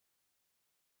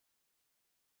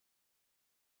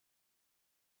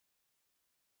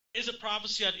Is it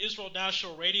Prophecy on Israel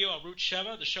National Radio on Route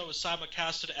Sheva? The show is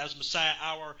simulcasted as Messiah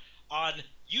Hour on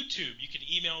YouTube. You can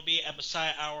email me at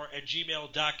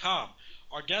messiahhour@gmail.com.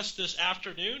 Our guest this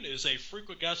afternoon is a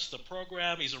frequent guest of the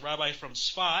program. He's a rabbi from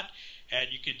Sfat, and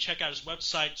you can check out his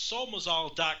website,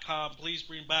 soulmazal.com. Please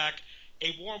bring back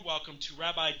a warm welcome to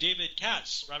Rabbi David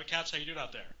Katz. Rabbi Katz, how you doing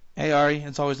out there? Hey Ari,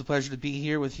 it's always a pleasure to be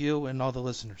here with you and all the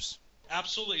listeners.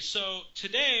 Absolutely. So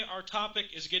today our topic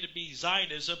is going to be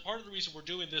Zionism. Part of the reason we're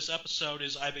doing this episode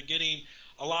is I've been getting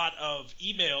a lot of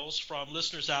emails from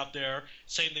listeners out there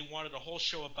saying they wanted a whole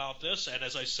show about this. And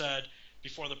as I said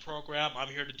before the program, I'm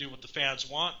here to do what the fans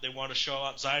want. They want to show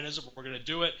out Zionism, we're going to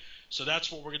do it. So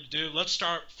that's what we're going to do. Let's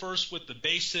start first with the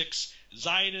basics.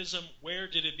 Zionism, where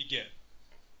did it begin?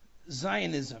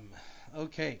 Zionism.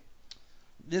 Okay.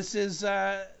 This is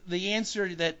the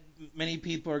answer that many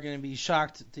people are going to be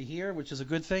shocked to hear, which is a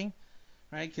good thing,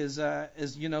 right? Because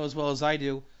as you know as well as I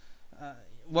do,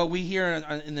 what we hear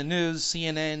in the news,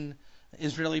 CNN,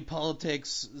 Israeli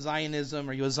politics, Zionism,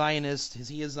 are you a Zionist? Is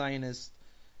he a Zionist?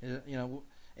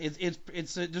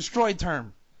 It's a destroyed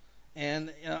term,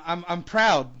 and I'm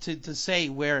proud to say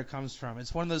where it comes from.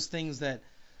 It's one of those things that,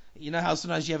 you know how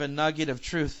sometimes you have a nugget of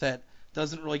truth that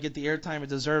doesn't really get the airtime it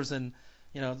deserves, and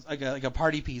like a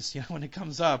party piece. When it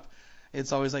comes up,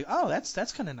 it's always like, oh,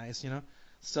 that's kind of nice.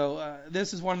 So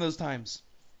this is one of those times.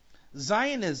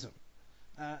 Zionism.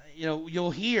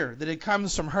 You'll hear that it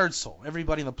comes from Herzl.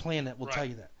 Everybody on the planet will tell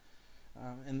you that.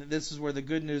 And this is where the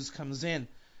good news comes in.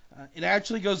 It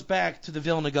actually goes back to the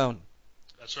Vilna Gaon.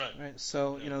 That's right. Right.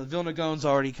 So the Vilna Gaon's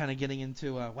already kind of getting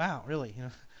into wow, really.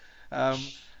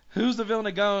 Who's the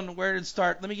Vilna Gaon? Where did it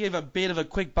start? Let me give a bit of a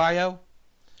quick bio.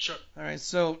 Sure. All right,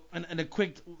 so in a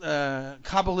quick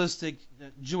Kabbalistic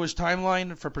Jewish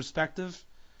timeline for perspective.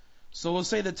 So we'll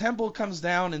say the temple comes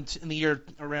down in the year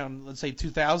around, let's say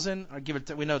 2000, or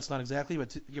we know it's not exactly,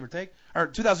 but give or take, or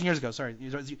 2,000 years ago, sorry,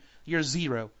 year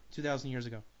zero, 2,000 years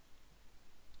ago.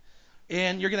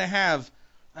 And you're going to have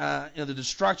the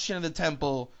destruction of the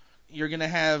temple. You're going to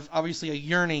have, obviously, a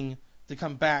yearning to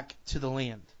come back to the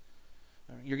land.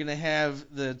 You're going to have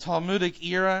the Talmudic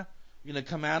era. You're going to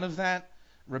come out of that.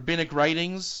 Rabbinic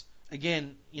writings,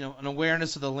 again, an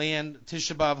awareness of the land,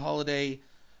 Tisha B'Av holiday,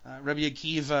 Rabbi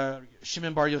Akiva,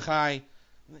 Shimon Bar Yochai,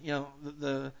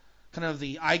 the kind of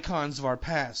the icons of our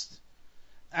past.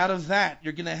 Out of that,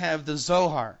 you're going to have the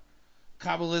Zohar,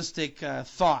 Kabbalistic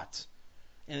thought,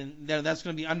 and that's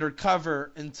going to be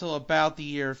undercover until about the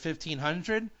year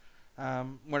 1500,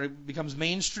 where it becomes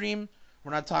mainstream.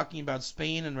 We're not talking about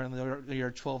Spain and the year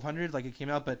 1200 like it came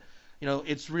out, but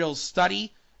it's real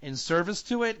study in service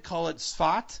to it. Call it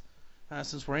Sfat,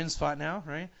 since we're in Sfat now,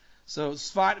 right? So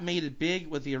Sfat made it big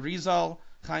with the Arizal,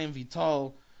 Chaim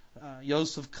Vital,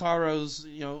 Yosef Karo's,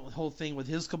 whole thing with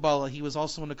his Kabbalah. He was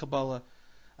also in the Kabbalah.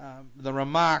 The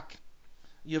Ramak.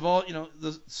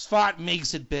 The Sfat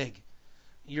makes it big.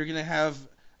 You're going to have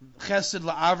Chesed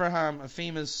LaAvraham, a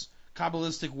famous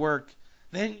Kabbalistic work.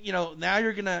 Then, now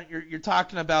you're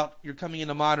talking about, you're coming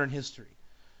into modern history.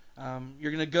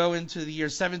 You're going to go into the year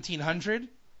 1700.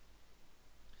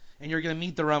 And you're going to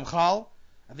meet the Ramchal.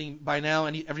 I think by now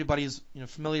everybody's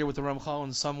familiar with the Ramchal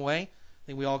in some way. I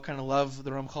think we all kind of love the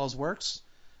Ramchal's works.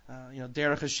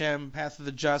 Derech Hashem, Path of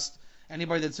the Just.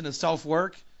 Anybody that's in a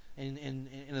self-work and in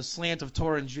a slant of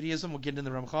Torah and Judaism will get into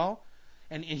the Ramchal.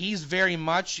 And he's very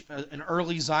much an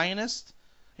early Zionist,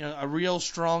 a real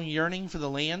strong yearning for the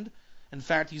land. In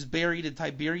fact, he's buried in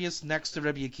Tiberias next to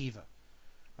Rabbi Akiva.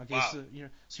 Okay, wow.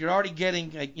 So you're already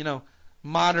getting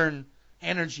modern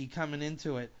energy coming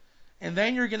into it. And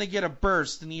then you're going to get a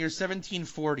burst in the year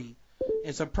 1740.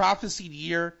 It's a prophesied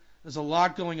year. There's a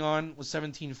lot going on with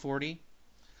 1740.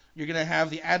 You're going to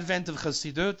have the advent of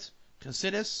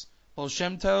Chassidus, Baal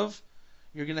Shem Tov.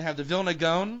 You're going to have the Vilna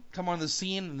Gaon come on the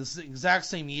scene in the exact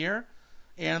same year.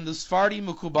 And the Sephardi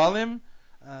Mukubalim,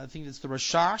 I think it's the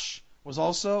Rashash, was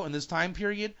also in this time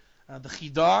period. The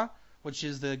Chidah, which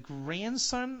is the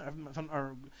grandson,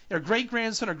 or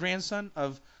great-grandson or grandson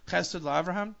of Chesed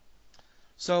LaAvraham.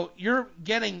 So you're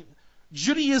getting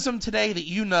Judaism today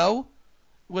that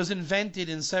was invented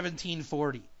in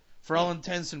 1740 for all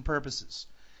intents and purposes.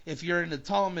 If you're into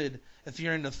Talmud, if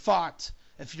you're into thought,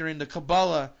 if you're into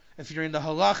Kabbalah, if you're into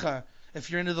Halacha,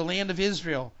 if you're into the land of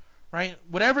Israel, right?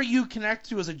 Whatever you connect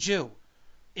to as a Jew,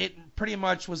 it pretty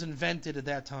much was invented at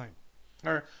that time.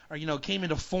 Or came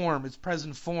into form, its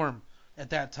present form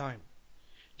at that time.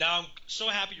 Now, I'm so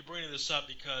happy you're bringing this up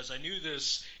because I knew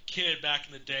this kid back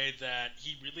in the day that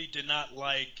he really did not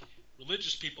like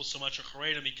religious people so much, or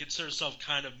Haredim. He considered himself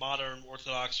kind of modern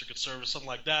Orthodox or conservative, something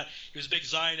like that. He was a big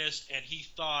Zionist, and he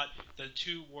thought the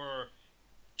two were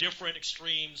different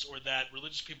extremes, or that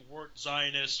religious people weren't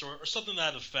Zionists, or something to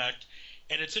that effect.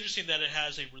 And it's interesting that it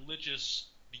has a religious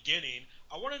beginning.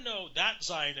 I want to know that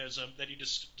Zionism that you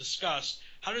discussed,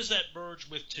 how does that merge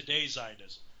with today's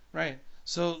Zionism? Right.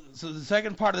 So the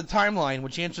second part of the timeline,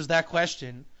 which answers that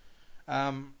question,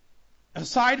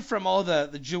 aside from all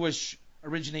the Jewish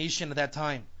origination at that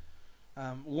time,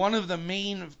 one of the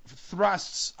main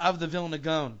thrusts of the Vilna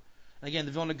Gaon, again,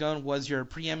 the Vilna Gaon was your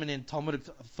preeminent Talmudic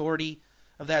authority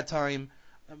of that time,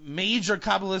 a major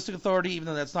Kabbalistic authority, even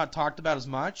though that's not talked about as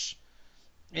much,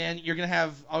 and you're going to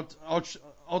have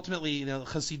ultimately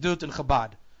Chassidut and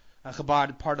Chabad.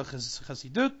 Chabad part of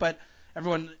Chassidut, but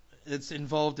everyone that's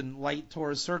involved in light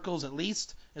Torah circles, at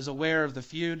least, is aware of the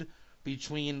feud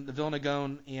between the Vilna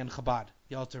Gaon and Chabad,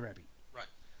 the Alter Rebbe. Right.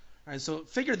 All right, so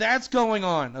figure that's going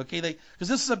on, okay? Because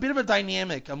this is a bit of a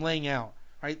dynamic I'm laying out,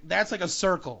 right? That's like a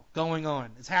circle going on.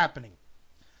 It's happening.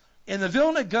 And the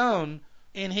Vilna Gaon,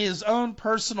 in his own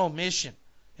personal mission,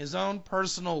 his own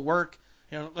personal work,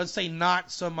 let's say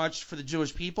not so much for the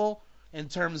Jewish people in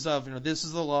terms of, this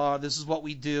is the law, this is what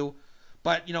we do,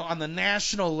 but, on the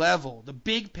national level, the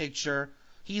big picture,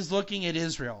 he's looking at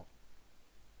Israel.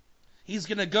 He's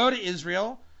going to go to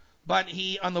Israel, but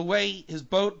on the way, his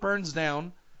boat burns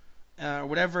down,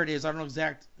 whatever it is. I don't know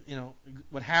exact,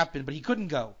 what happened, but he couldn't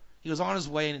go. He was on his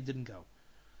way and it didn't go.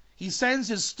 He sends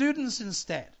his students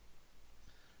instead.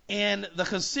 And the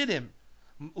Hasidim,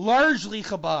 largely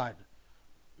Chabad,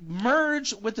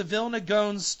 merge with the Vilna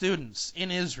Gaon students in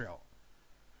Israel.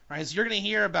 Right, so you're going to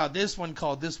hear about this one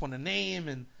called this one a name,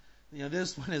 and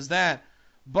this one is that.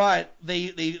 But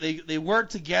they work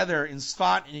together in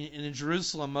Sfat and in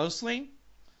Jerusalem mostly,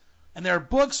 and there are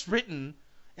books written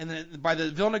by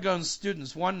the Vilna Gaon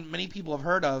students. One many people have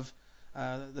heard of,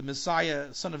 the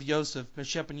Messiah, son of Yosef,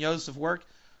 Meshach and Yosef work,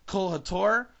 Kol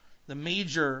HaTor, the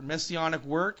major messianic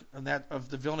work of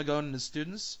the Vilna Gaon and his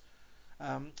students.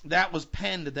 That was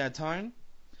penned at that time,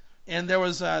 and there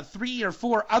was 3 or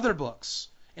 4 other books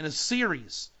in a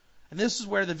series, and this is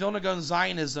where the Vilna Gaon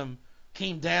Zionism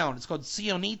came down. It's called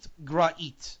Zionit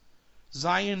Gra'it,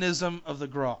 Zionism of the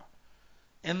Gra,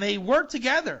 and they worked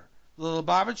together, the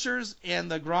Lubavitchers and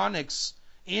the Granics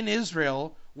in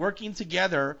Israel, working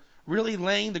together, really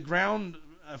laying the ground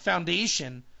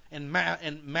foundation and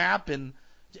map and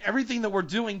everything that we're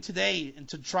doing today, and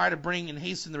to try to bring and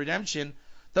hasten the redemption.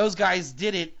 Those guys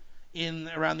did it in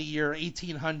around the year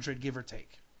 1800, give or take.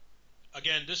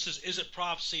 Again, this is It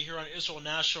Prophecy here on Israel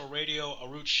National Radio,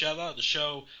 Arut Sheva. The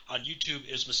show on YouTube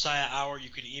is Messiah Hour. You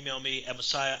can email me at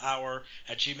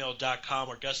messiahhour@gmail.com.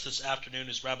 Our guest this afternoon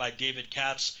is Rabbi David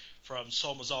Katz from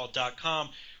soulmazal.com.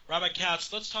 Rabbi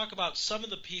Katz, let's talk about some of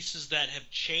the pieces that have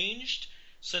changed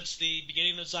since the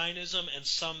beginning of Zionism and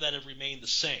some that have remained the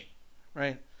same.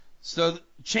 Right. So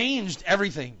changed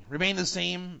everything. Remained the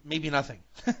same, maybe nothing.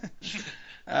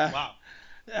 Wow.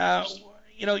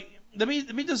 Let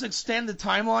me just extend the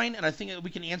timeline, and I think we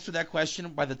can answer that question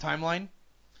by the timeline.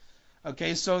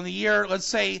 Okay, so in the year, let's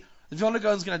say the Vilna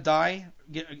Gaon is going to die.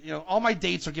 All my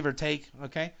dates are give or take.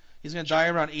 Okay, he's going to die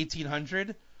around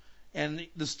 1800, and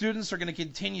the students are going to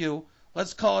continue.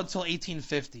 Let's call it till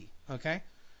 1850. Okay,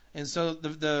 and so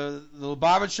the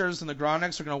Lubavitchers and the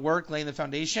Granics are going to work laying the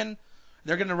foundation.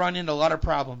 They're going to run into a lot of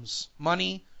problems: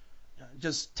 money,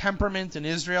 just temperament in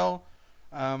Israel.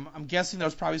 I'm guessing there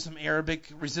was probably some Arabic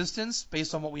resistance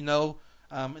based on what we know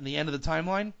in the end of the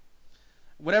timeline.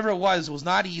 Whatever it was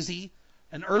not easy.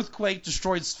 An earthquake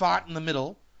destroyed Sfat in the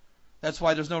middle. That's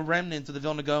why there's no remnant of the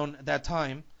Vilna Gaon at that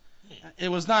time. It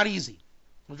was not easy.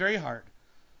 It was very hard.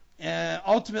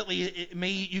 Ultimately,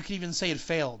 you could even say it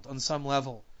failed on some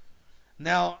level.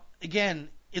 Now, again,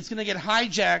 it's going to get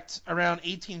hijacked around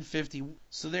 1850.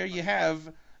 So there you have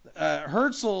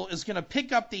Herzl is going to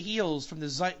pick up the heels from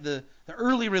the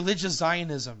early religious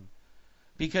Zionism,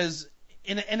 because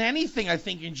in anything, I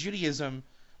think in Judaism,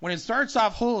 when it starts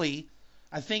off holy,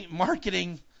 I think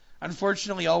marketing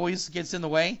unfortunately always gets in the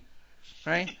way,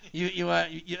 right?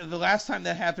 The last time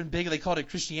that happened big, they called it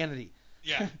Christianity.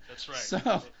 Yeah, that's right.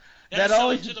 So that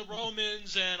always to the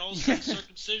Romans and also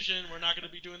circumcision. We're not going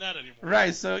to be doing that anymore.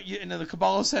 Right. So the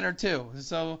Kabbalah Center too.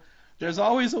 So there's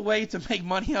always a way to make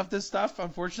money off this stuff,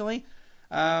 unfortunately.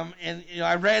 And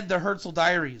I read the Herzl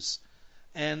diaries,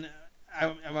 and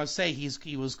I must say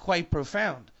he was quite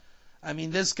profound. I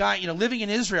mean, this guy, living in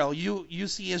Israel, you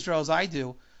see Israel as I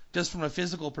do, just from a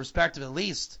physical perspective at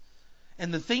least.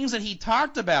 And the things that he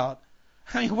talked about,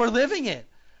 I mean, we're living it.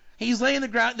 He's laying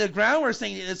the groundwork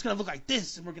saying it's going to look like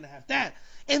this and we're going to have that.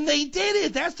 And they did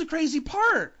it. That's the crazy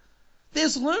part.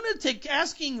 This lunatic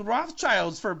asking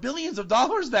Rothschilds for billions of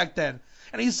dollars back then.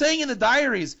 And he's saying in the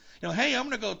diaries, hey, I'm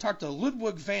going to go talk to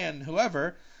Ludwig van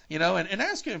whoever, and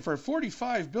ask him for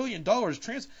 $45 billion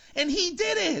and he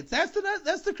did it. That's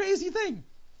the crazy thing.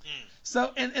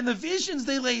 So, and the visions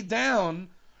they laid down,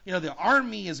 the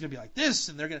army is going to be like this,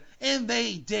 and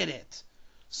they did it.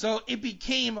 So it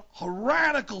became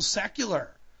radical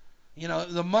secular.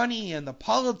 The money and the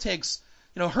politics.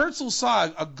 Herzl saw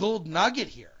a gold nugget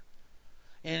here,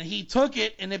 and he took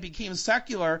it, and it became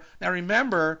secular. Now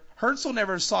remember, Herzl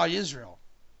never saw Israel.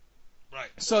 Right.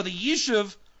 So the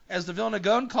Yishuv, as the Vilna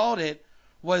Gaon called it,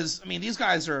 these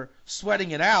guys are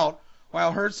sweating it out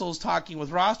while Herzl's talking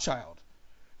with Rothschild.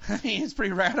 It's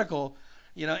pretty radical,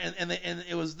 and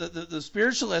it was the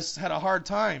spiritualists had a hard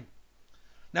time.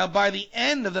 Now, by the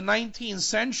end of the 19th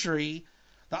century,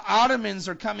 the Ottomans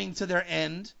are coming to their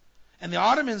end, and the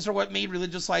Ottomans are what made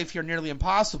religious life here nearly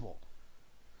impossible.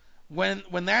 When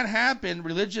that happened,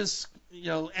 religious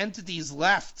entities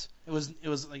left. It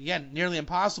was again nearly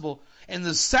impossible, and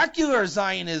the secular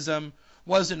Zionism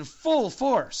was in full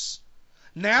force.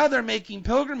 Now they're making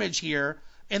pilgrimage here,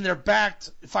 and they're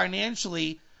backed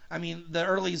financially. The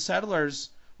early settlers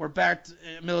were backed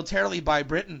militarily by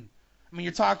Britain.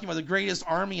 You're talking about the greatest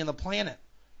army on the planet,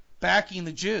 backing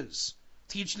the Jews,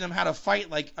 teaching them how to fight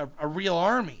like a real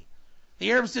army.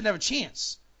 The Arabs didn't have a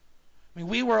chance.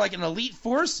 We were like an elite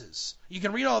forces. You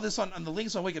can read all this on the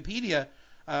links on Wikipedia,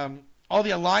 all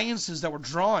the alliances that were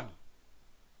drawn.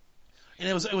 And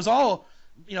it was all,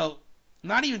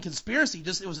 not even conspiracy,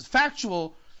 just it was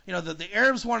factual. The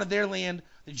Arabs wanted their land,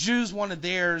 the Jews wanted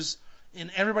theirs, and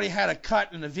everybody had a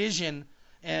cut and a vision,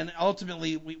 and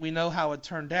ultimately we know how it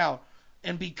turned out.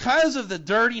 And because of the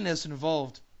dirtiness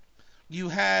involved, you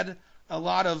had a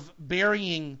lot of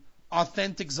burying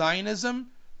authentic Zionism,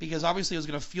 because obviously it was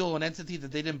going to fuel an entity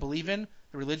that they didn't believe in,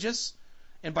 the religious.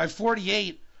 And by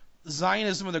 48,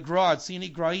 Zionism of the Gra,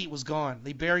 Tzionit Gra'it, was gone.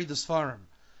 They buried the Sfarim.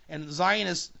 And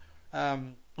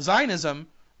Zionism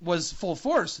was full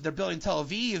force. They're building Tel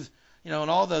Aviv, and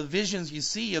all the visions you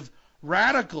see of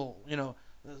radical,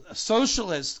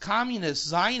 socialist, communist,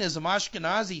 Zionism,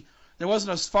 Ashkenazi. There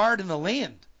wasn't a Sfard in the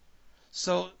land.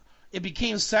 So it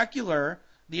became secular.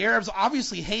 The Arabs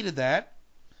obviously hated that.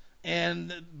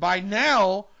 And by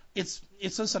now, it's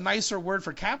just a nicer word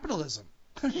for capitalism,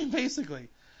 basically.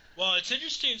 Well, it's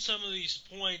interesting some of these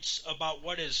points about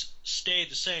what has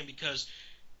stayed the same, because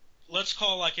let's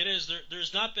call it like it is.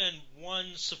 There's not been one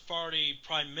Sephardi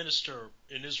prime minister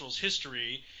in Israel's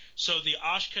history, so the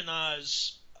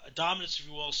Ashkenaz dominance, if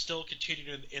you will, still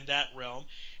continued in that realm.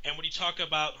 And when you talk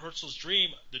about Herzl's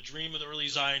dream, the dream of the early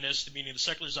Zionists, meaning the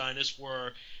secular Zionists,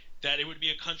 were that it would be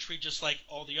a country just like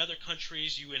all the other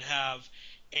countries. You would have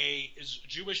a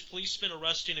Jewish policeman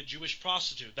arresting a Jewish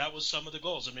prostitute. That was some of the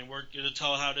goals. We're going to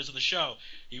tell how it is in the show.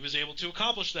 He was able to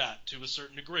accomplish that to a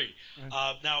certain degree.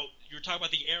 Right. Now, you're talking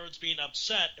about the Arabs being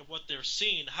upset at what they're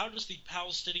seeing. How does the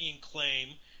Palestinian claim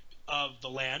of the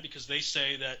land, because they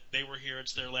say that they were here,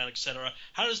 it's their land, etc.,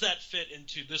 how does that fit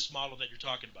into this model that you're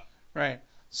talking about? Right.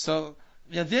 So,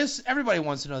 everybody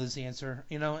wants to know this answer,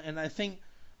 and I think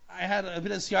I had a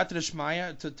bit of siyata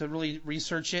d'shmaya to really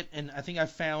research it, and I think I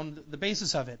found the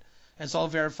basis of it. And it's all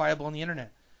verifiable on the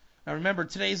internet. Now remember,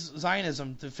 today's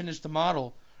Zionism, to finish the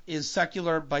model, is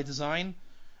secular by design.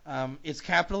 It's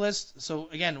capitalist. So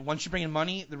again, once you bring in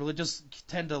money, the religious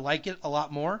tend to like it a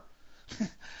lot more.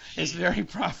 It's very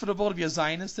profitable to be a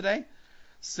Zionist today.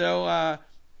 So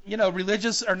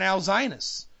religious are now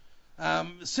Zionists,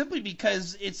 simply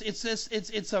because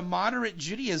it's a moderate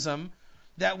Judaism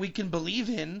that we can believe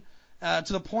in,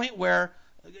 to the point where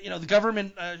the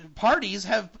government parties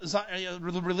have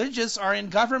the religious are in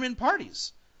government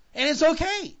parties, and it's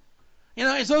okay.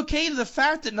 It's okay to the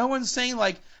fact that no one's saying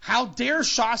like, how dare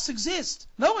Shas exist?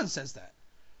 No one says that,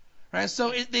 right?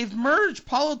 So they've merged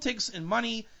politics and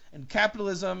money and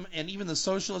capitalism and even the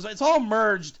socialism. It's all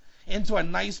merged into a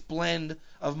nice blend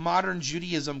of modern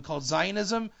Judaism called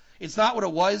Zionism. It's not what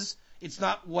it was. It's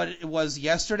not what it was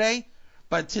yesterday.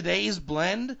 But today's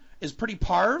blend is pretty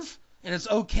parv, and it's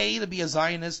okay to be a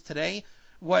Zionist today.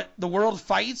 What the world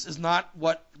fights is not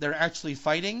what they're actually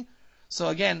fighting. So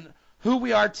again, who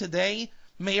we are today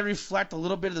may reflect a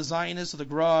little bit of the Zionists of the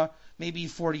Gra, maybe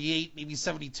 48, maybe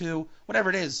 72, whatever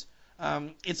it is.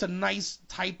 It's a nice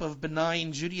type of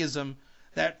benign Judaism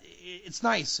that it's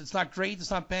nice. It's not great.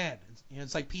 It's not bad.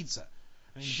 It's like pizza.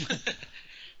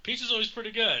 Pizza's always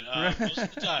pretty good most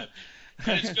of the time.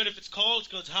 And it's good if it's cold, it's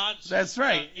good if it's hot. That's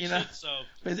right.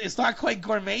 But it's not quite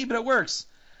gourmet, but it works.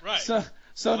 Right.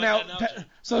 So now,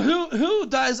 who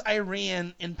does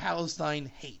Iran and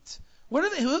Palestine hate? What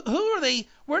are they? Who are they?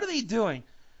 What are they doing?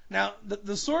 Now,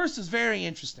 the source is very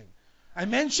interesting. I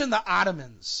mentioned the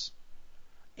Ottomans.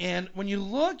 And when you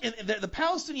look, and the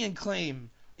Palestinian claim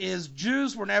is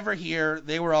Jews were never here,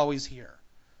 they were always here.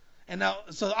 And now,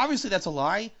 so obviously that's a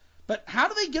lie, but how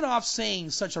do they get off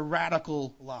saying such a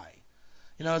radical lie?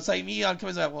 You know, it's like me on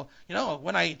coming like, well, you know,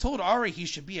 when I told Ari he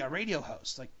should be a radio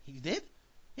host, like, he did?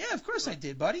 Yeah, of course I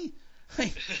did, buddy.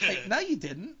 Like, no, you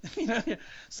didn't. You know,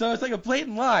 so it's like a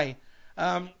blatant lie.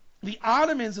 The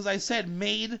Ottomans, as I said,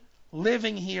 made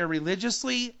living here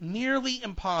religiously nearly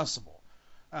impossible.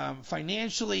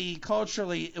 Financially,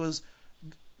 culturally, it was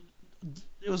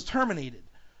terminated.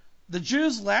 The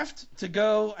Jews left to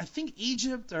go, I think,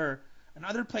 Egypt or and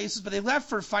other places, but they left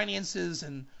for finances.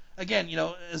 And again, you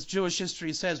know, as Jewish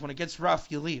history says, when it gets rough,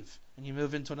 you leave and you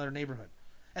move into another neighborhood.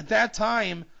 At that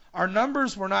time, our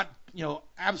numbers were not, you know,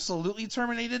 absolutely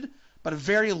terminated, but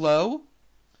very low.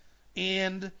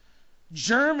 And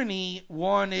Germany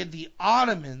wanted the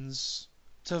Ottomans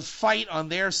to fight on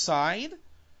their side,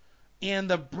 and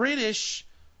the British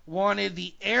wanted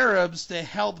the Arabs to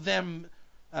help them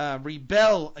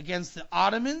rebel against the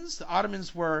Ottomans. The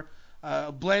Ottomans were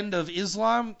a blend of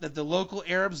Islam that the local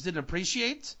Arabs didn't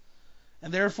appreciate,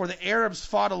 and therefore the Arabs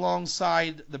fought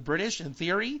alongside the British in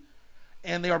theory,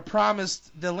 and they were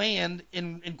promised the land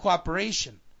in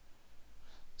cooperation.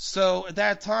 So at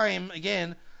that time,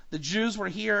 again, the Jews were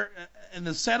here in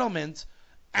the settlement.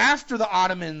 After the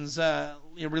Ottomans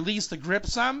released the grip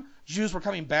some, Jews were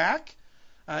coming back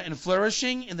and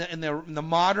flourishing in the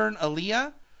modern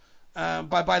Aliyah.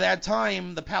 But by that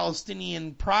time, the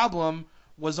Palestinian problem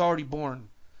was already born,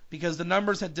 because the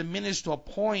numbers had diminished to a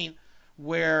point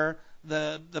where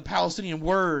the Palestinian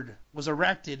word was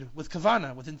erected with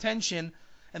kavanah, with intention,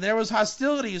 and there was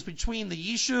hostilities between the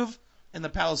Yishuv and the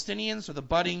Palestinians, or the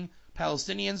budding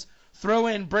Palestinians. Throw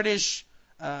in British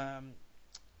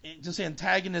just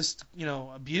antagonist, you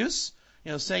know, abuse,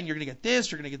 you know, saying you're going to get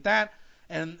this, you're going to get that,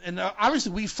 and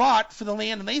obviously we fought for the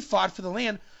land and they fought for the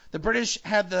land. The British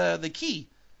had the key,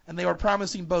 and they were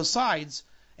promising both sides.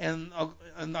 And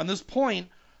on this point,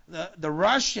 the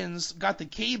Russians got the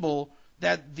cable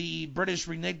that the British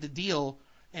reneged the deal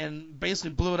and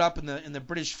basically blew it up in the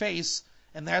British face,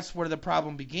 and that's where the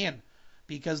problem began,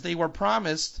 because they were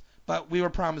promised, but we were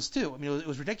promised too. I mean, it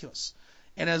was ridiculous.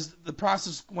 And as the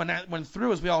process went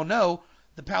through, as we all know,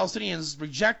 the Palestinians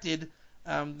rejected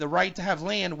the right to have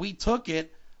land. We took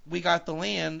it, we got the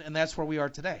land, and that's where we are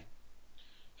today.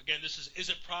 Again, this is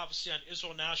It Prophecy on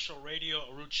Israel National Radio,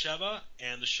 Arut Sheva,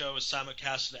 and the show is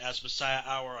simulcasted as Messiah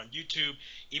Hour on YouTube.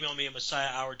 Email me at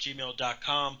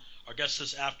messiahhour@gmail.com. Our guest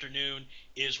this afternoon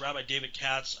is Rabbi David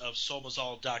Katz of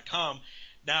soulmazal.com.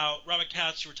 Now, Rabbi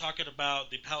Katz, you were talking about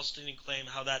the Palestinian claim,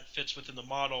 how that fits within the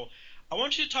model. I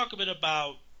want you to talk a bit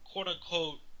about,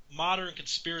 quote-unquote, modern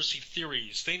conspiracy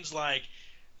theories, things like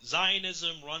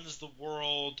Zionism runs the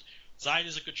world,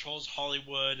 Zionism controls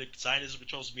Hollywood, Zionism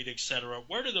controls media, etc.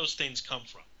 Where do those things come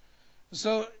from?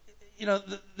 So, you know,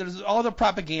 there's all the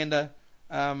propaganda,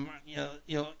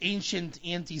 ancient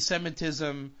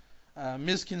anti-Semitism,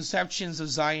 misconceptions of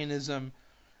Zionism.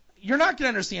 You're not going to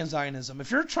understand Zionism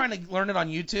if you're trying to learn it on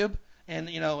YouTube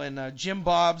and Jim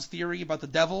Bob's theory about the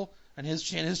devil and his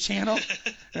channel,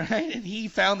 right? And he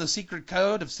found the secret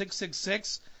code of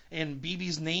 666 in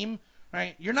Bibi's name,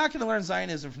 right? You're not going to learn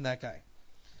Zionism from that guy.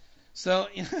 So,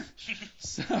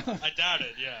 I doubt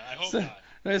it. Yeah, I hope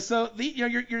not. So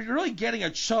you're really getting a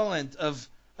chulent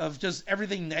of just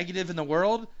everything negative in the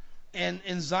world, and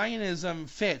Zionism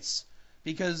fits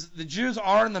because the Jews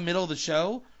are in the middle of the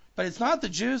show, but it's not the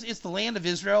Jews; it's the land of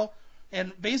Israel,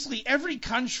 and basically every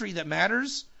country that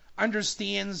matters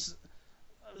understands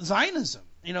Zionism.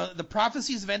 You know, the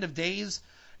prophecies of end of days.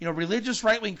 You know, religious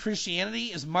right-wing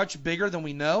Christianity is much bigger than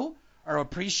we know or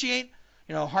appreciate.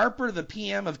 You know, Harper, the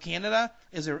PM of Canada,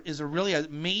 is a really a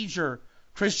major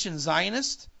Christian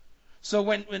Zionist. So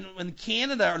when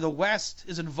Canada or the West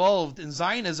is involved in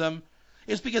Zionism,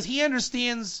 it's because he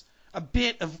understands a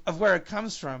bit of where it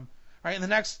comes from. Right? In the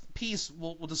next piece,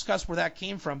 we'll discuss where that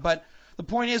came from. But the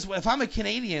point is, if I'm a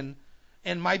Canadian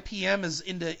and my PM is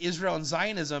into Israel and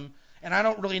Zionism, and I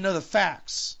don't really know the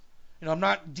facts, you know, I'm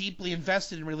not deeply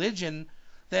invested in religion,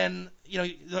 then, you know,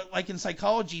 like in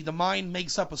psychology, the mind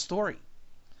makes up a story.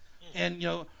 And, you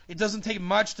know, it doesn't take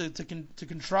much to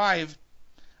contrive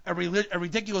a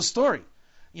ridiculous story.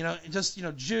 You know, just, you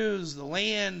know, Jews, the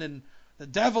land, and the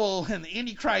devil, and the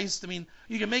Antichrist. I mean,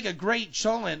 you can make a great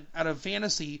cholent out of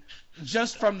fantasy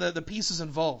just from the pieces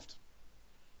involved.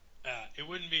 It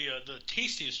wouldn't be the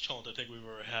tastiest cholent I think we've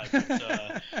ever had,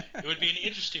 but it would be an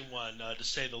interesting one, to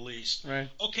say the least. Right.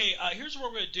 Okay, here's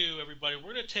what we're going to do, everybody.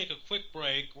 We're going to take a quick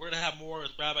break. We're going to have more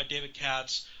with Rabbi David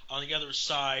Katz on the other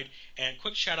side. And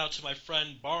quick shout-out to my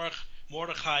friend Baruch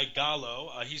Mordechai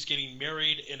Gallo. He's getting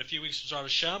married in a few weeks, B'ezrat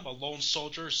Hashem. A lone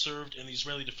soldier, served in the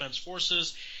Israeli Defense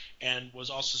Forces and was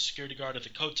also security guard at the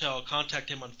Kotel. Contact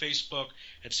him on Facebook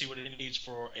and see what he needs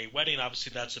for a wedding.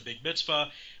 Obviously, that's a big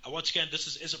mitzvah. Once again, this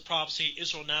is a Prophecy,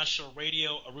 Israel National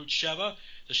Radio, Arut Sheva.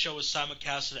 The show is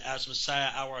simulcasted as Messiah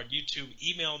Hour on YouTube.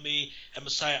 Email me at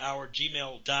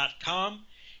messiahhour@gmail.com.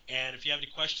 And if you have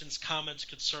any questions, comments,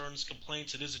 concerns,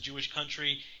 complaints, it is a Jewish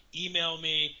country, email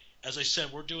me. As I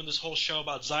said, we're doing this whole show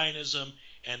about Zionism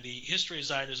and the history of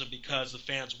Zionism because the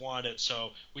fans want it,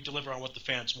 so we deliver on what the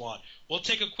fans want. We'll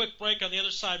take a quick break. On the other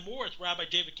side, more with Rabbi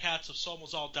David Katz of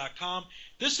SoMazal.com.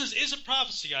 This is a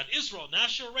Prophecy on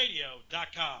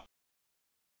IsraelNationalRadio.com.